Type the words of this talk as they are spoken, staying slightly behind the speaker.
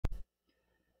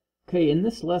Okay, in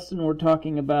this lesson we're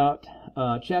talking about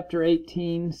Chapter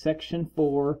 18, Section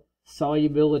 4,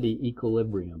 Solubility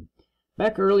Equilibrium.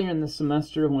 Back earlier in the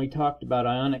semester when we talked about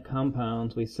ionic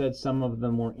compounds, we said some of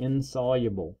them were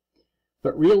insoluble.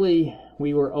 But really,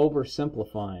 we were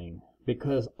oversimplifying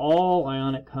because all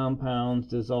ionic compounds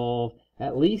dissolve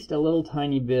at least a little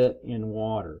tiny bit in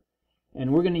water.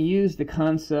 And we're going to use the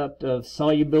concept of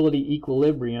solubility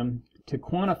equilibrium to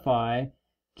quantify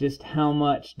just how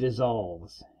much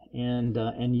dissolves.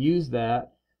 And use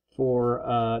that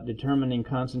for determining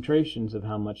concentrations of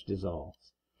how much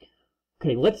dissolves.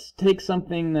 Okay, let's take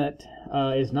something that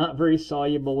is not very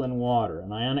soluble in water,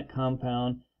 an ionic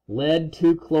compound. Lead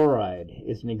 2 chloride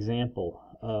is an example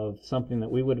of something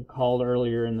that we would have called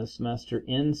earlier in the semester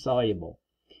insoluble.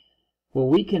 Well,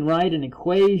 we can write an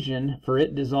equation for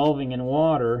it dissolving in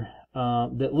water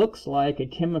that looks like a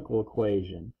chemical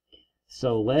equation.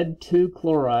 So lead 2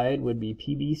 chloride would be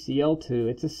PbCl2.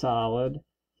 It's a solid,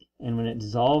 and when it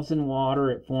dissolves in water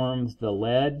it forms the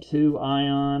lead 2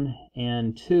 ion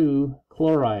and 2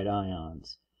 chloride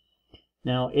ions.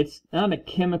 Now it's not a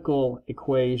chemical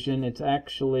equation, it's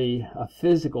actually a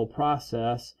physical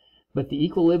process, but the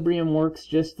equilibrium works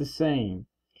just the same.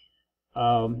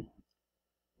 When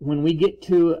we get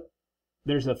to,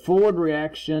 there's a forward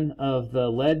reaction of the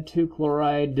lead 2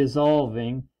 chloride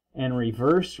dissolving and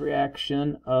reverse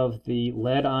reaction of the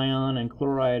lead ion and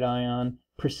chloride ion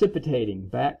precipitating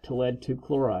back to lead 2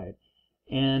 chloride.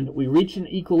 And we reach an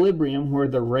equilibrium where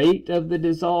the rate of the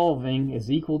dissolving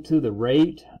is equal to the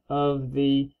rate of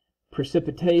the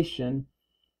precipitation.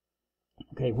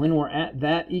 Okay, when we're at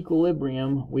that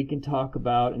equilibrium, we can talk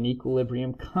about an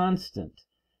equilibrium constant.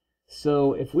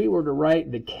 So if we were to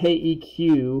write the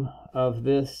KEQ of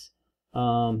this,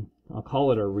 I'll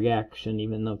call it a reaction,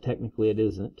 even though technically it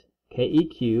isn't.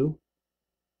 KEQ.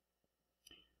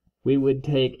 We would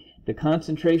take the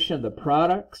concentration of the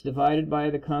products divided by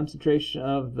the concentration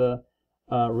of the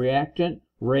reactant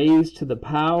raised to the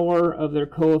power of their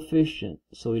coefficient.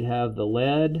 So we'd have the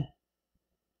lead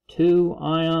 2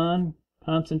 ion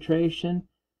concentration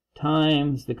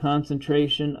times the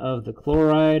concentration of the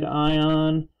chloride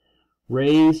ion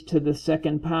raised to the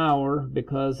second power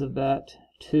because of that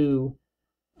 2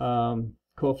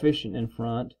 coefficient in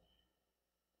front.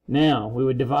 Now, we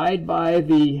would divide by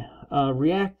the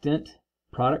reactant,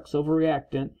 products over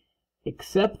reactant,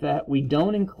 except that we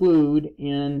don't include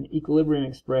in equilibrium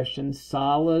expressions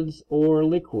solids or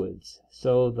liquids.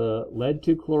 So the lead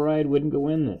 2 chloride wouldn't go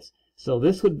in this. So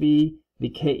this would be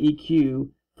the KEQ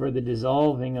for the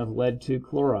dissolving of lead 2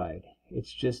 chloride.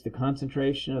 It's just the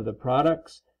concentration of the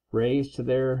products raised to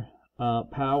their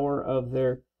power of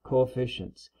their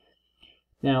coefficients.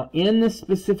 Now, in the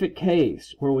specific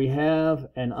case where we have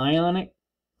an ionic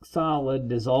solid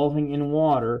dissolving in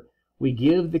water, we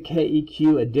give the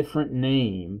KEQ a different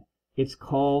name. It's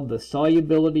called the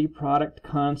solubility product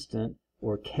constant,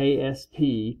 or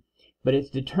KSP, but it's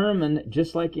determined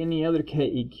just like any other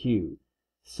KEQ.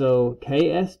 So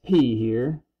KSP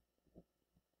here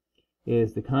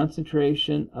is the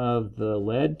concentration of the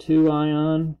lead 2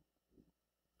 ion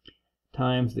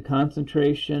times the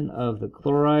concentration of the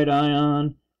chloride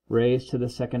ion raised to the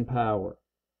second power.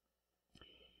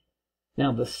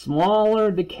 Now, the smaller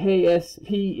the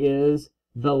KSP is,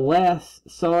 the less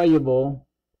soluble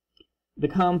the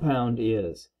compound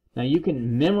is. Now, you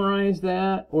can memorize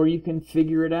that or you can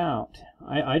figure it out.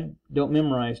 I don't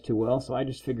memorize too well, so I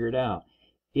just figure it out.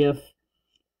 If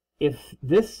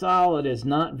this solid is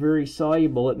not very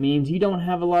soluble, it means you don't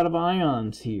have a lot of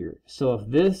ions here. So if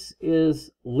this is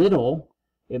little,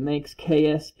 it makes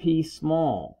KSP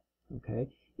small. Okay?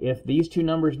 If these two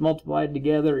numbers multiplied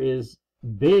together is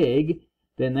big,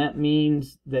 then that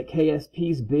means that KSP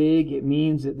is big. It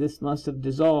means that this must have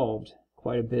dissolved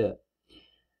quite a bit.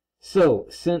 So,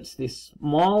 since the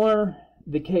smaller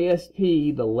the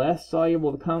KSP, the less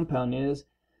soluble the compound is,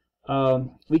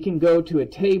 we can go to a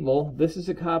table. This is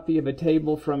a copy of a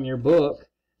table from your book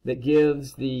that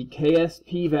gives the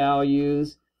KSP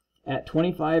values at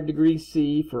 25 degrees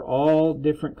C for all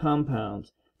different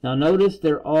compounds. Now notice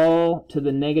they're all to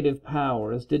the negative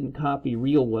power. This didn't copy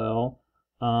real well,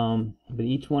 but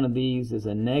each one of these is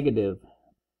a negative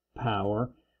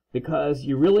power because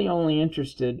you're really only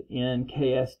interested in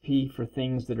KSP for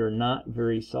things that are not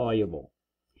very soluble.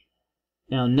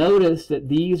 Now notice that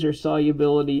these are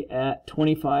solubility at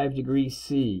 25 degrees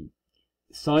C.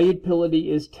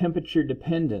 Solubility is temperature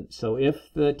dependent, so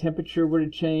if the temperature were to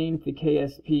change, the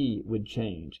KSP would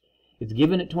change. It's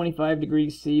given at 25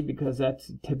 degrees C because that's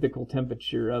the typical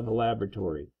temperature of a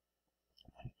laboratory.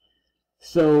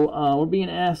 So we're being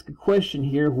asked a question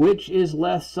here, which is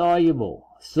less soluble,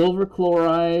 silver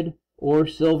chloride or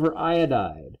silver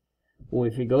iodide. Well,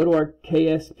 if you go to our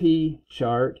KSP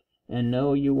chart, and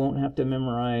no, you won't have to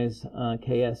memorize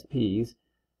KSPs.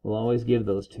 We'll always give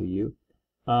those to you.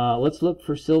 Let's look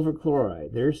for silver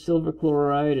chloride. There's silver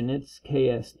chloride and its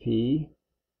KSP.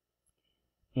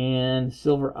 And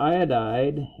silver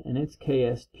iodide and its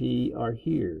KSP are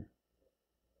here.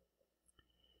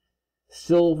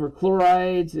 Silver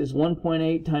chlorides is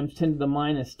 1.8 times 10 to the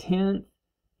minus 10th,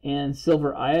 and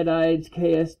silver iodide's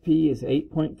KSP is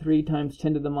 8.3 times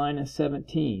 10 to the minus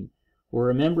 17. Well,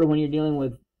 remember, when you're dealing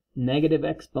with negative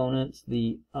exponents,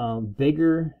 the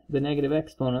bigger the negative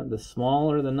exponent, the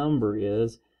smaller the number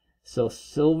is. So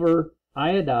silver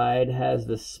iodide has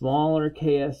the smaller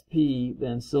KSP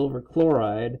than silver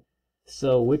chloride.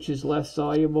 So which is less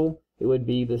soluble? It would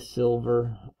be the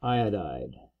silver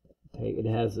iodide. Okay, it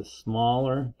has a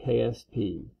smaller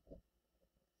KSP.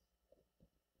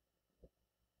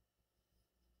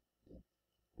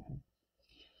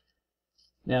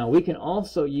 Now we can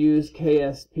also use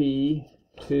KSP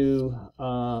to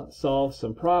solve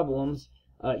some problems.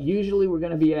 Usually we're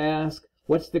going to be asked,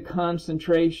 what's the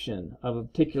concentration of a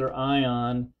particular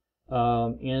ion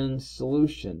in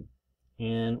solution?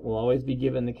 And we'll always be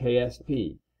given the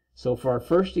KSP. So for our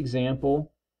first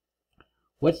example,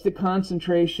 what's the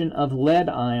concentration of lead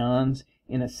ions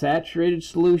in a saturated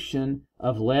solution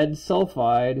of lead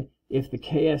sulfide if the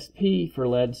KSP for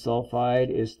lead sulfide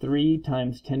is 3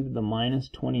 times 10 to the minus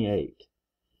 28?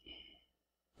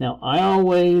 Now, I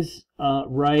always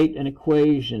write an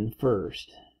equation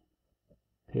first.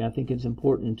 Okay, I think it's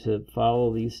important to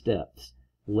follow these steps.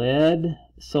 Lead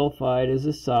sulfide is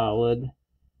a solid.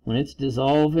 When it's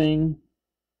dissolving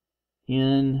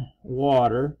in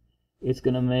water, it's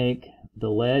going to make the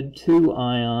lead 2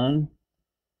 ion,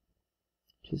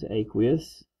 which is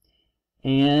aqueous,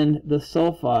 and the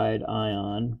sulfide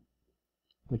ion,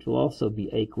 which will also be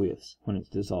aqueous when it's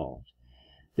dissolved.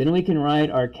 Then we can write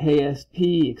our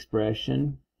KSP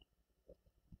expression,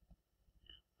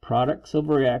 products of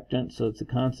reactant, so it's a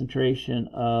concentration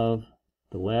of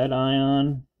the lead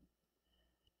ion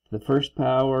to the first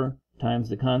power times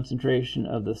the concentration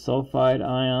of the sulfide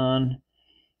ion.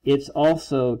 It's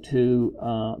also to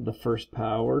the first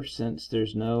power, since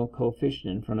there's no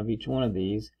coefficient in front of each one of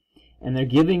these. And they're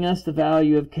giving us the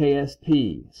value of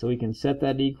KSP. So we can set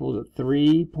that equal to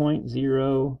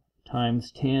 3.0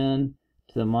 times 10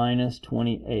 to the minus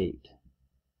 28.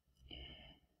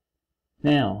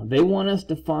 Now, they want us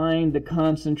to find the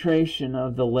concentration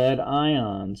of the lead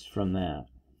ions from that.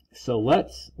 So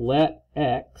let's let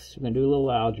X, we're going to do a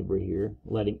little algebra here,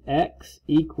 letting X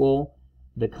equal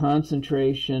the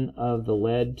concentration of the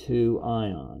lead 2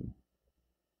 ion.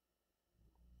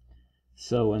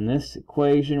 So in this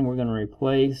equation, we're going to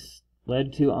replace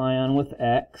lead 2 ion with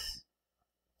X.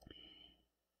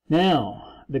 Now,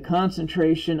 the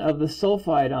concentration of the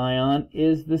sulfide ion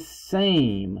is the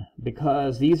same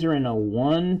because these are in a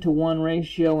 1-to-1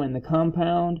 ratio in the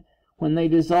compound. When they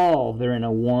dissolve, they're in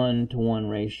a 1-to-1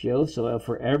 ratio. So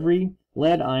for every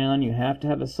lead ion, you have to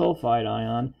have a sulfide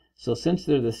ion. So since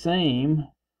they're the same,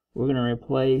 we're going to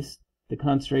replace the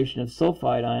concentration of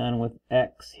sulfide ion with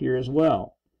X here as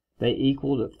well. They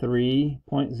equal to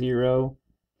 3.0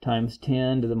 times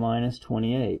 10 to the minus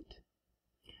 28.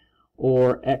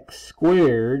 Or X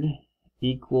squared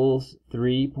equals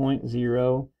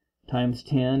 3.0 times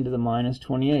 10 to the minus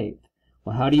 28.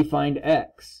 Well, how do you find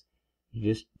X?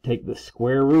 You just take the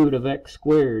square root of X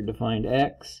squared to find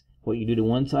X. What you do to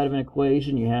one side of an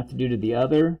equation, you have to do to the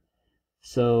other.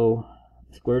 So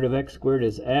square root of X squared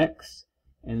is X.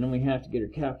 And then we have to get our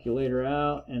calculator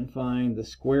out and find the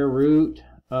square root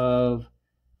of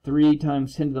 3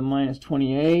 times 10 to the minus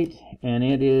 28. And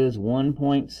it is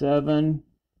 1.7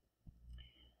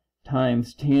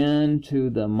 times 10 to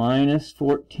the minus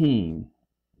 14.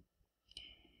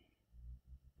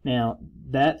 Now,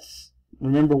 that's,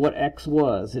 remember what X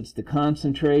was. It's the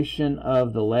concentration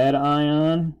of the lead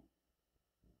ion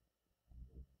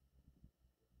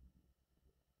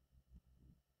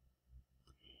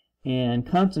and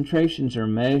concentrations are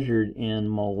measured in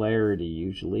molarity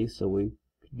usually, so we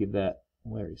could give that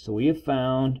molarity. So we have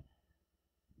found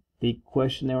the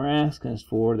question they were asking us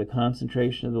for, the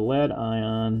concentration of the lead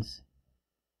ions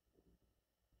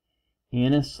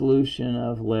in a solution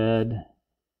of lead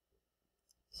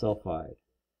sulfide.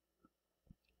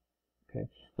 Okay,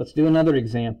 let's do another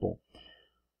example.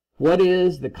 What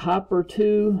is the copper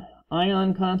 2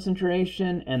 ion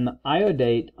concentration and the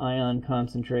iodate ion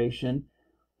concentration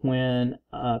when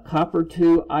copper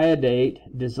 2 iodate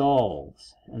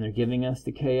dissolves? And they're giving us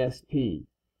the KSP.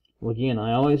 Well, again,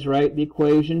 I always write the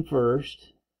equation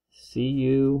first.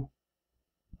 CuIO3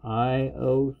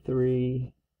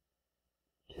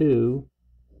 2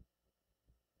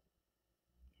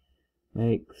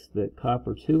 makes the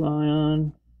copper 2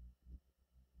 ion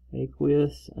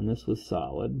aqueous, and this was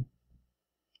solid.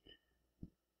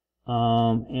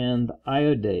 And the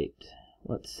iodate,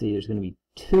 let's see, there's going to be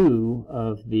 2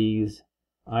 of these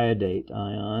iodate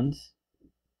ions,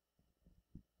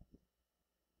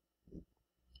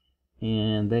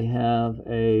 and they have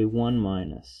a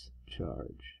 1-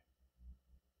 charge.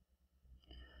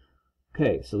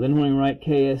 Okay, so then when we write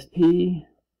KSP,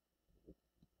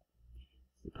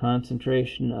 the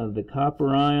concentration of the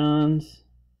copper ions,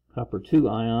 copper 2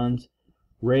 ions,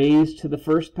 raised to the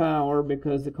first power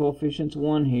because the coefficient's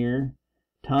 1 here,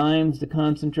 times the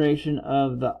concentration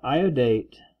of the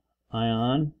iodate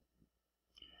ion,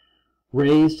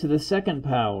 raised to the second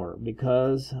power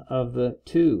because of the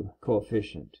 2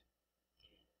 coefficient.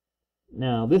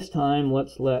 Now this time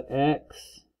let's let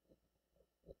X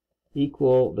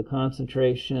equal the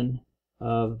concentration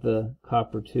of the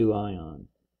copper 2 ion.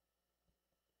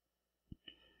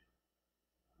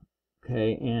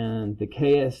 Okay, and the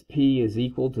KSP is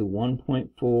equal to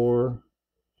 1.4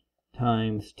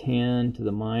 times 10 to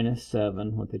the minus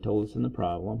 7, what they told us in the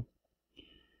problem.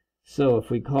 So if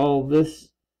we call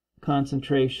this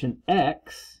concentration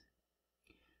X,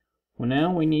 well,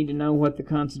 now we need to know what the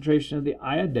concentration of the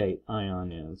iodate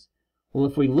ion is. Well,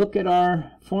 if we look at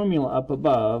our formula up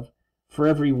above, for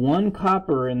every 1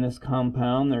 copper in this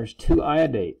compound, there's 2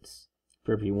 iodates.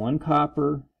 For every 1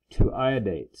 copper, 2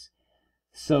 iodates.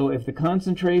 So if the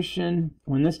concentration,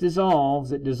 when this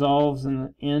dissolves, it dissolves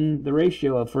in the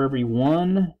ratio of for every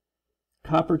 1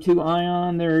 copper 2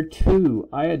 ion, there are 2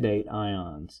 iodate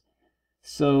ions.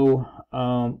 So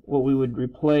what we would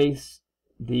replace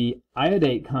the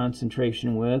iodate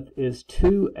concentration with is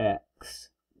 2x,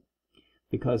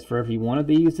 because for every 1 of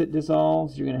these that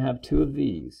dissolves, you're going to have 2 of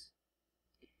these.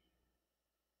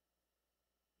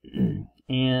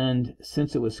 And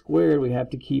since it was squared, we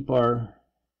have to keep our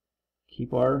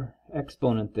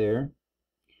exponent there.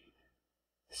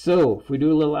 So if we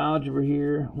do a little algebra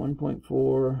here,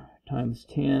 1.4 times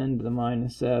 10 to the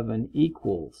minus 7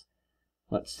 equals,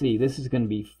 let's see, this is going to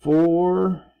be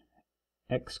 4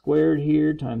 x squared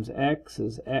here times x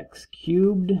is x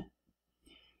cubed.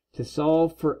 To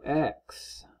solve for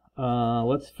x,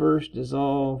 let's first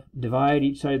divide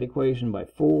each side of the equation by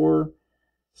 4.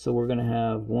 So we're going to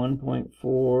have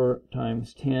 1.4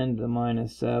 times 10 to the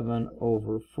minus 7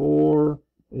 over 4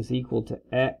 is equal to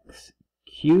x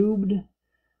cubed.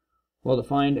 Well, to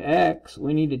find x,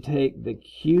 we need to take the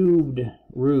cubed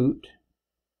root.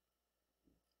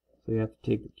 So you have to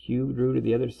take the cubed root of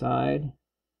the other side.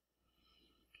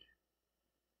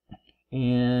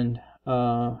 And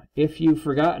if you've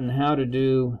forgotten how to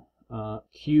do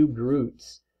cubed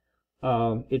roots,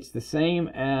 it's the same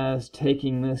as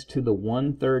taking this to the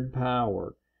 1/3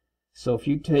 power. So if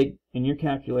you take in your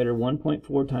calculator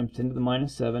 1.4 times 10 to the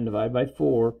minus 7 divided by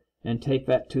 4 and take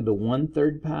that to the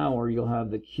 1/3 power, you'll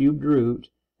have the cubed root,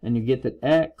 and you get that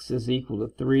x is equal to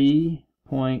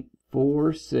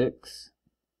 3.46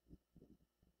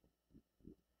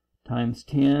 times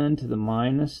 10 to the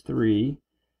minus 3.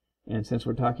 And since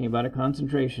we're talking about a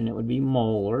concentration, it would be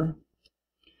molar.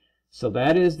 So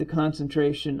that is the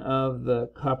concentration of the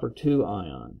copper 2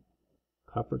 ion.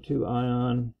 Copper 2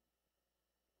 ion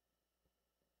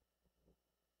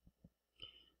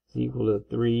is equal to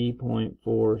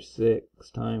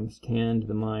 3.46 times 10 to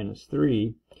the minus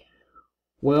 3.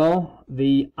 Well,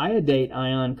 the iodate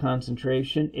ion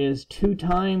concentration is 2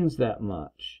 times that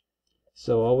much.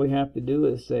 So all we have to do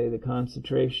is say the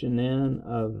concentration then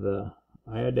of the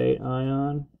iodate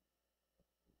ion,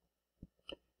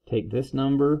 take this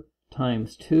number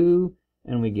times 2,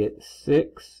 and we get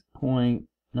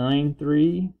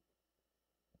 6.93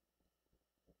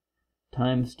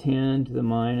 times 10 to the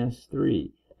minus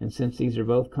 3. And since these are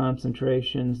both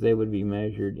concentrations, they would be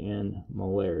measured in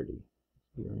molarity.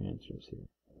 Your answers here.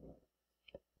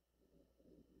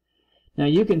 Now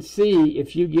you can see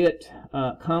if you get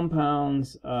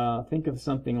compounds, think of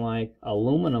something like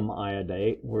aluminum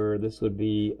iodate, where this would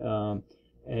be a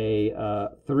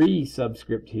 3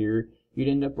 subscript here, you'd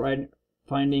end up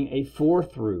finding a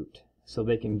 4th root. So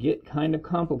they can get kind of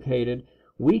complicated.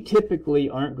 We typically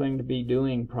aren't going to be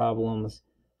doing problems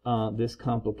this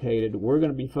complicated. We're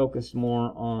going to be focused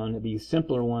more on these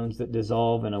simpler ones that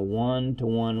dissolve in a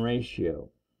 1-to-1 ratio.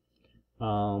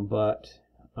 But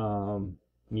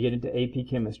when you get into AP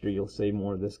chemistry, you'll see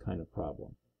more of this kind of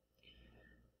problem.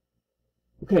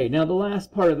 Okay, now the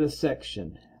last part of this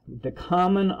section, the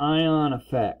common ion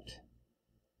effect.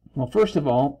 Well, first of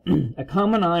all, a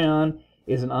common ion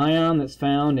is an ion that's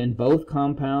found in both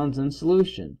compounds in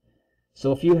solution.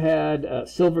 So if you had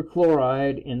silver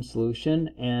chloride in solution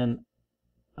and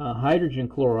hydrogen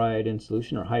chloride in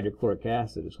solution, or hydrochloric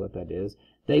acid is what that is,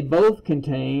 they both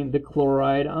contain the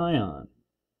chloride ion.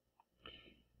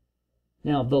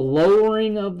 Now, the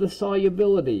lowering of the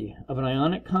solubility of an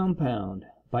ionic compound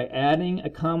by adding a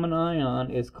common ion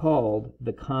is called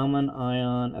the common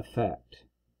ion effect.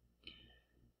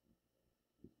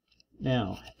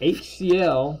 Now,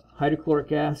 HCl,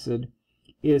 hydrochloric acid,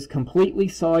 is completely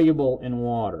soluble in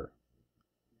water.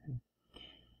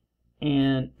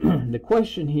 And the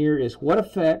question here is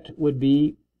what would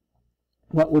be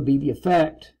the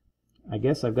effect? I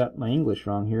guess I've got my English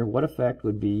wrong here. What effect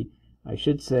would be, I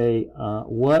should say,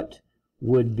 what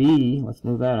would be, let's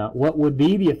move that out, what would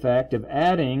be the effect of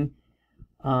adding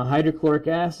hydrochloric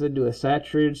acid to a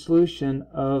saturated solution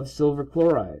of silver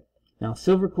chloride? Now,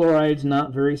 silver chloride is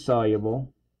not very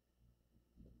soluble.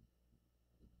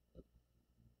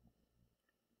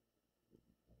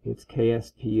 Its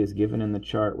KSP is given in the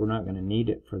chart. We're not going to need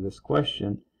it for this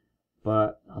question,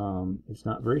 but it's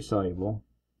not very soluble.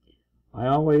 I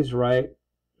always write,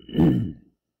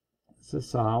 it's a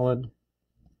solid.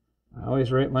 I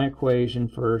always write my equation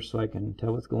first so I can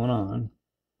tell what's going on.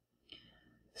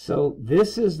 So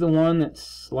this is the one that's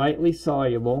slightly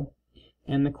soluble,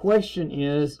 and the question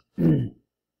is,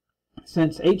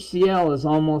 since HCl is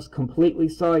almost completely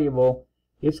soluble,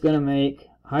 it's going to make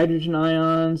hydrogen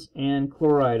ions and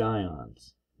chloride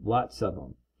ions, lots of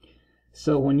them.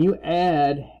 So when you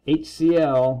add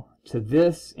HCl to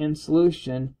this in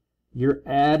solution, you're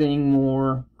adding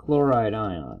more chloride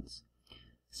ions.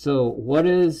 So what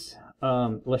does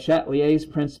Le Chatelier's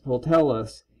principle tell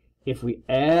us? If we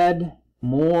add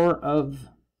more of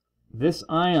this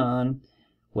ion,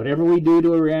 whatever we do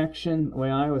to a reaction, the way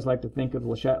I always like to think of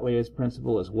Le Chatelier's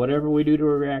principle is whatever we do to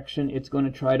a reaction, it's going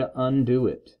to try to undo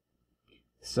it.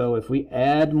 So if we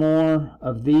add more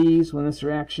of these when this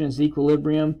reaction is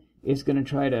equilibrium, it's going to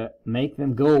try to make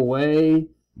them go away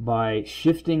by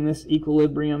shifting this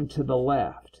equilibrium to the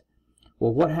left.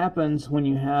 Well, what happens when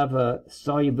you have a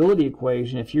solubility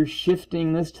equation? If you're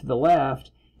shifting this to the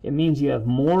left, it means you have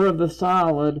more of the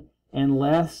solid and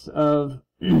less of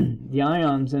the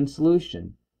ions in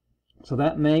solution. So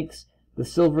that makes the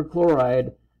silver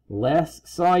chloride less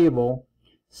soluble.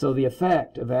 So the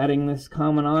effect of adding this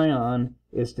common ion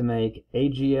is to make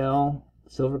AgL,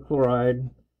 silver chloride,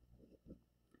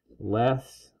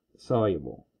 less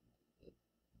soluble.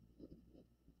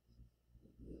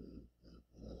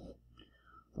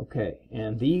 Okay,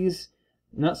 and these,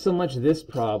 not so much this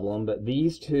problem, but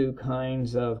these two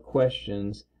kinds of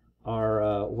questions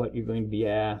are what you're going to be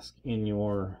asked in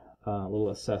your little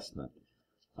assessment.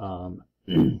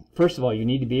 First of all, you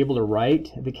need to be able to write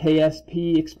the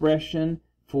KSP expression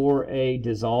for a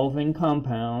dissolving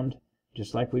compound,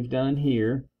 just like we've done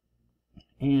here.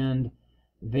 And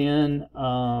then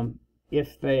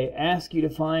if they ask you to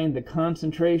find the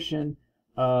concentration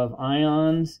of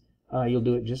ions, you'll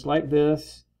do it just like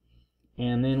this.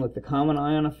 And then with the common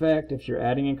ion effect, if you're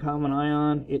adding a common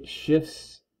ion, it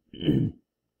shifts.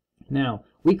 Now,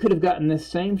 we could have gotten this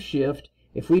same shift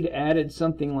if we'd added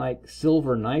something like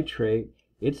silver nitrate.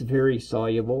 It's very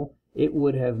soluble. It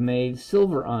would have made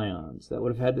silver ions. That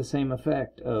would have had the same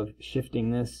effect of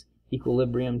shifting this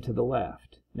equilibrium to the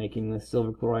left, making the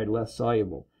silver chloride less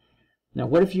soluble. Now,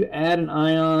 what if you add an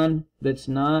ion that's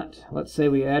not, let's say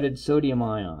we added sodium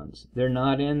ions. They're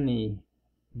not in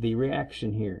the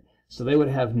reaction here, so they would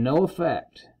have no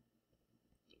effect.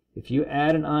 If you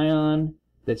add an ion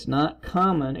that's not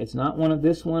common, it's not one of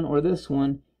this one or this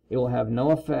one, it will have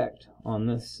no effect on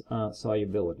this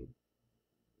solubility.